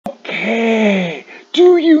Hey,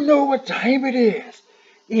 do you know what time it is?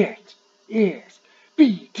 It is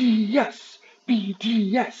BTS.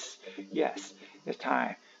 BTS. Yes, it's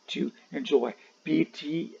time to enjoy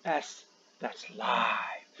BTS that's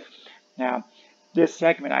live. Now, this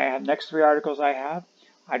segment I have, next three articles I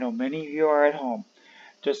know many of you are at home.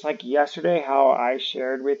 Just like yesterday, how I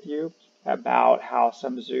shared with you about how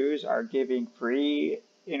some zoos are giving free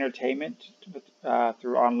entertainment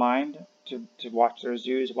through online to watch their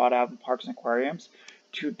zoos while out in parks and aquariums.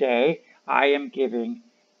 Today, I am giving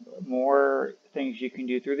more things you can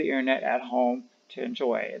do through the internet at home to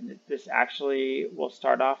enjoy. And this actually will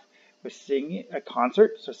start off with singing a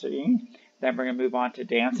concert, so singing. Then we're going to move on to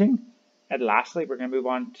dancing. And lastly, we're going to move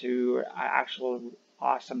on to an actual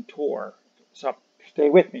awesome tour. So stay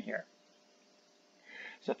with me here.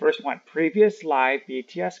 So first one, previous live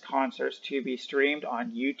BTS concerts to be streamed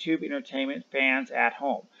on YouTube Entertainment fans at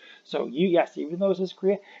home. So yes, even though this is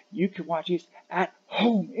Korea, you can watch these at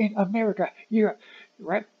home in America, Europe,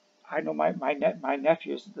 right? I know my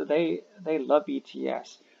nephews, they love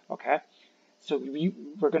BTS. Okay, so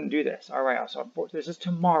we're gonna do this. All right. So this is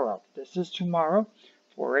tomorrow. This is tomorrow,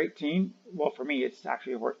 4/18. Well, for me, it's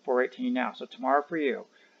actually 4/18 now. So tomorrow for you.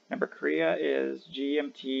 Remember, Korea is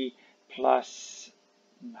GMT plus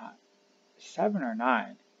 7 or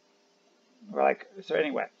 9. So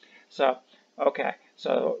anyway, so okay,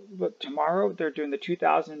 so tomorrow they're doing the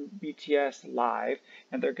 2000 BTS live,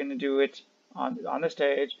 and they're going to do it on the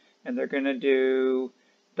stage, and they're going to do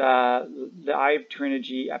the live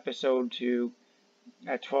Trilogy episode 2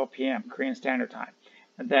 at 12 p.m. Korean Standard Time,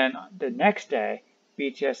 and then the next day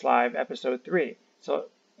BTS live episode 3. So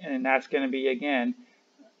and that's going to be again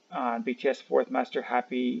on BTS Fourth Muster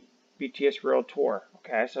Happy BTS World Tour.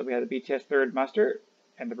 Okay, so we have the BTS Third Muster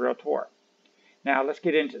and the World Tour. Now let's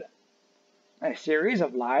get into that. A series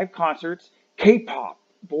of live concerts, K-pop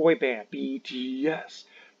boy band BTS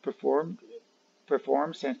performed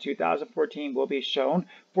since 2014 will be shown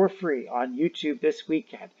for free on YouTube this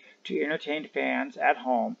weekend to entertain fans at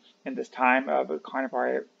home in this time of a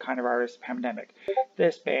coronavirus pandemic.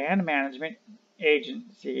 This band management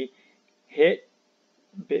agency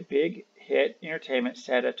Big Hit Entertainment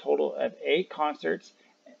said a total of 8 concerts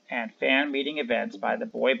and fan meeting events by the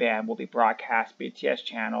boy band will be broadcast BTS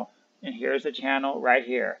channel. And here's the channel right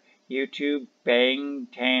here, YouTube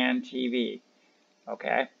Bangtan TV.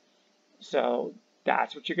 Okay, so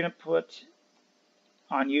that's what you're going to put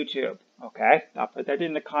on YouTube. Okay, I'll put that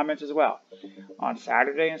in the comments as well. On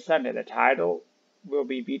Saturday and Sunday, the title will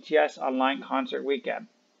be BTS Online Concert Weekend.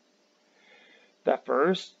 The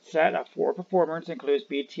first set of 4 performers includes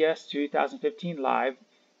BTS 2015 Live,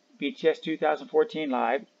 BTS 2014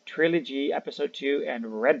 Live, Trilogy Episode 2,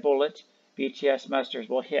 and Red Bullet BTS Musters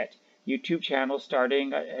will hit YouTube channels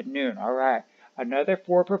starting at noon. Alright, another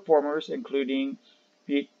 4 performers including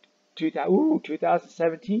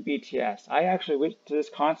 2017 BTS. I actually went to this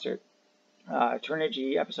concert.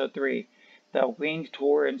 Trilogy Episode 3, The Wings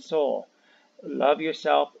Tour in Seoul, Love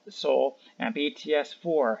Yourself Seoul, and BTS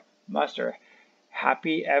 4 Muster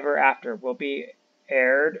Happy Ever After will be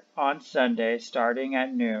aired on Sunday starting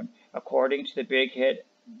at noon. According to the Big Hit,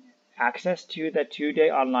 access to the 2-day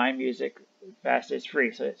online music fest is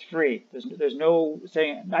free. So it's free. There's no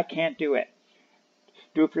saying, I can't do it.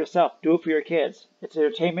 Do it for yourself. Do it for your kids. It's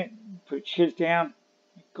entertainment. Put your kids down.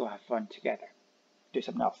 Go have fun together. Do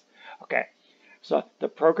something else. Okay. So the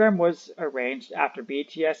program was arranged after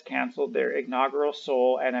BTS canceled their inaugural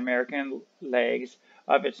Seoul and American legs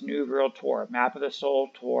of its new world tour, Map of the Soul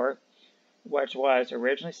Tour, which was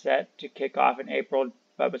originally set to kick off in April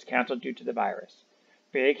but was canceled due to the virus.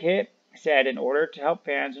 Big Hit said in order to help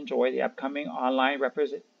fans enjoy the upcoming online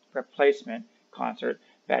replacement concert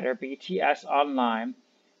better, BTS online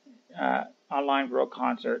World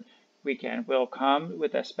Concert Weekend will come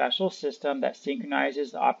with a special system that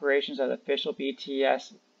synchronizes the operations of the official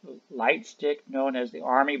BTS light stick known as the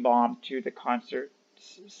Army Bomb to the concert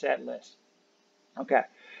set list. Okay,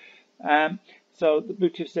 so the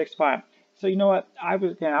Bluetooth 6.5. So you know what? I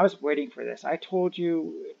was waiting for this. I told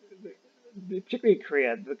you, particularly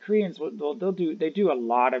Korea, the Koreans they do a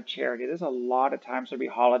lot of charity. There's a lot of times there'll be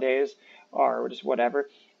holidays or just whatever,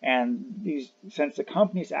 and since the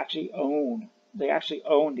companies actually own the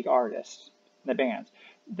artists, the bands,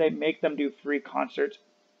 they make them do free concerts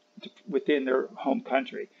within their home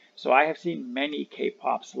country. So I have seen many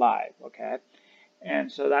K-pops live. Okay.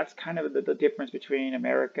 And so that's kind of the difference between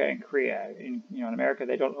America and Korea. In America,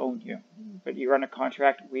 they don't own you, but you're on a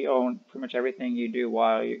contract. We own pretty much everything you do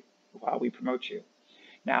while we promote you.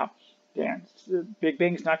 Now, Dan, Big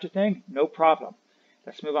Bang's not your thing? No problem.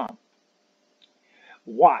 Let's move on.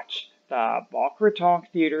 Watch the Boca Raton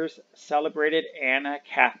theaters celebrated Anna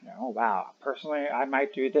Kathner. Oh wow! Personally, I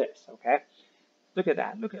might do this. Okay, look at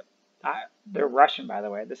that. Look at they're Russian, by the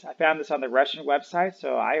way. I found this on the Russian website,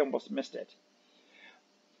 so I almost missed it.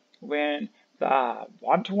 When the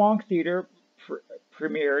Wantawong Theater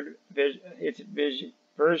premiered its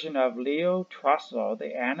version of Leo Trotslo,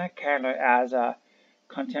 the Anna Kathner, as a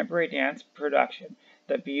contemporary dance production,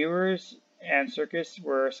 the viewers and circus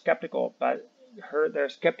were skeptical, but their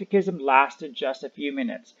skepticism lasted just a few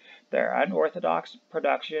minutes. Their unorthodox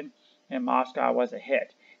production in Moscow was a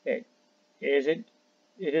hit. It isn't.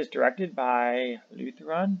 It is directed by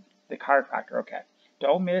Lutheran, the chiropractor. Okay,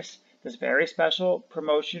 don't miss this very special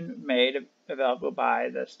promotion made available by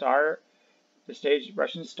the Stage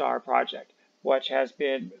Russian Star Project, which has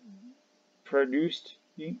been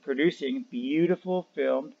producing beautiful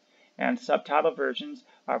filmed and subtitled versions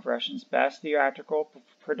of Russian's best theatrical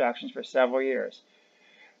productions for several years.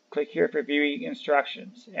 Click here for viewing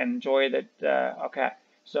instructions and enjoy that. Okay,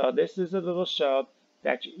 so this is a little show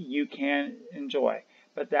that you can enjoy,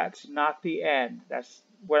 but that's not the end. That's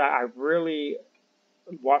what I really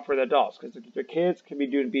want for the adults, because the kids can be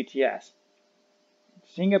doing BTS.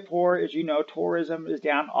 Singapore, as you know, tourism is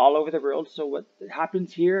down all over the world, so what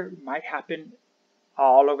happens here might happen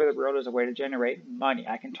all over the world as a way to generate money.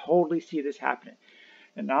 I can totally see this happening.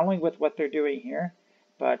 And not only with what they're doing here,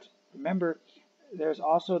 but remember, there's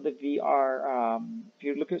also the VR. If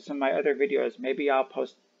you look at some of my other videos, maybe I'll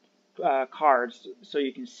post cards so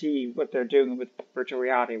you can see what they're doing with virtual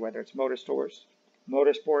reality, whether it's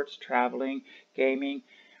motorsports, traveling, gaming.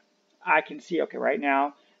 I can see, okay, right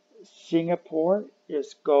now, Singapore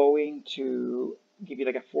is going to give you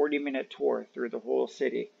like a 40-minute tour through the whole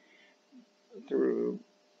city through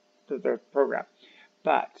their program.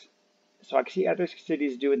 But, so I can see other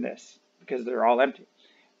cities doing this because they're all empty.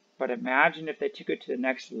 But imagine if they took it to the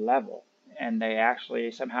next level and they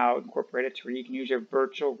actually somehow incorporate it to where you can use your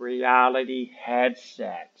virtual reality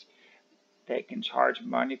headset. They can charge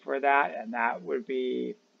money for that, and that would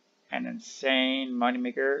be an insane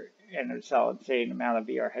moneymaker, and it would sell an insane amount of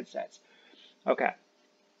VR headsets. Okay.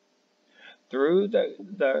 Through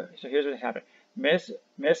so here's what happened. Miss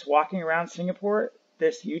walking around Singapore,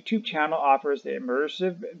 this YouTube channel offers the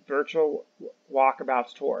immersive virtual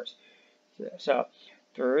walkabouts tours. So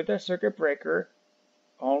through the circuit breaker,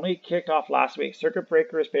 only kicked off last week. Circuit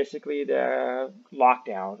breaker is basically the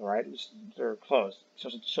lockdown, right? They're closed,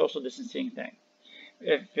 social distancing thing.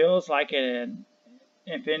 It feels like an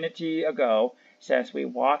infinity ago since we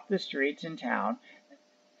walked the streets in town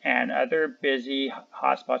and other busy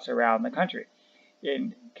hotspots around the country.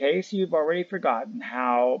 In case you've already forgotten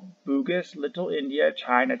how Bugas, Little India,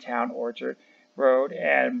 Chinatown, Orchard Road,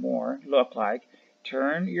 and more look like,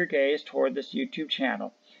 turn your gaze toward this YouTube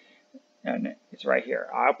channel. And it's right here.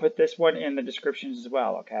 I'll put this one in the descriptions as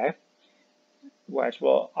well, okay? Which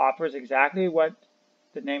offers exactly what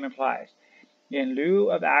the name implies. In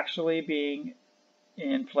lieu of actually being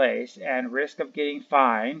in place and risk of getting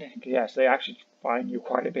fined, yes, they actually fine you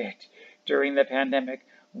quite a bit during the pandemic,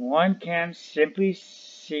 one can simply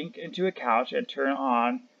sink into a couch and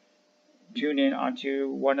tune in onto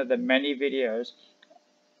one of the many videos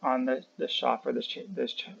on the shop for this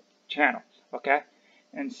channel, okay?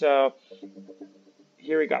 And so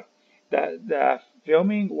here we go. The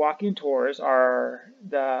filming walking tours are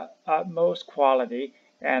the utmost quality,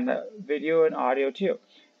 and the video and audio too.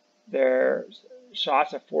 There's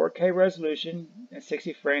shots at 4K resolution and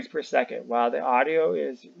 60 frames per second, while the audio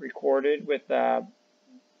is recorded with a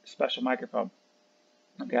special microphone.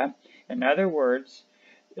 Okay? In other words,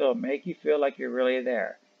 it'll make you feel like you're really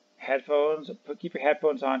there. Keep your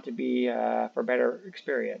headphones on to be for better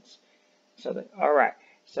experience. So, all right.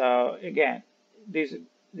 So again, here's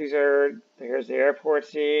the airport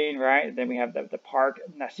scene, right? Then we have the park.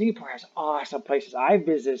 Now Singapore has awesome places. I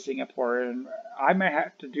visited Singapore, and I might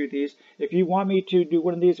have to do these. If you want me to do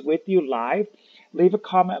one of these with you live, leave a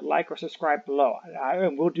comment, like, or subscribe below.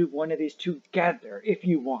 And we'll do one of these together if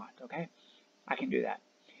you want. Okay, I can do that.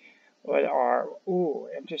 Or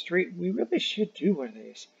Empty Street. We really should do one of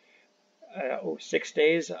these. 6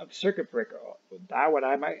 days of circuit breaker. That one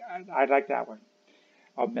I'd like that one.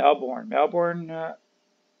 Oh, Melbourne,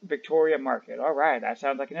 Victoria Market. All right, that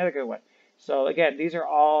sounds like another good one. So again, these are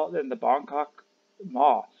all in the Bangkok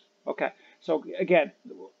Mall. Okay, so again,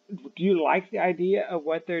 do you like the idea of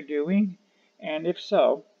what they're doing? And if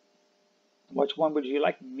so, which one would you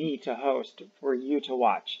like me to host for you to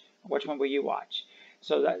watch? Which one will you watch?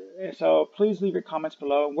 So please leave your comments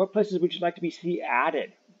below. What places would you like to see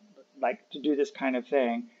added, like to do this kind of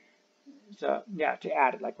thing? So yeah, to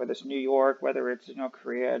add it, like whether it's New York, whether it's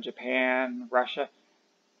Korea, Japan, Russia.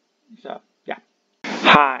 So, yeah.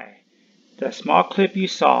 Hi. The small clip you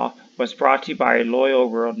saw was brought to you by Loyal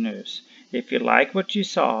World News. If you like what you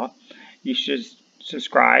saw, you should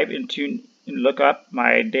subscribe and look up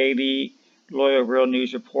my daily Loyal World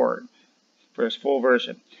News report for its full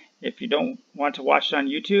version. If you don't want to watch it on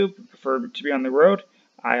YouTube, prefer to be on the road,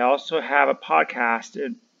 I also have a podcast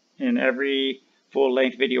in every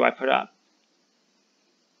full-length video I put up.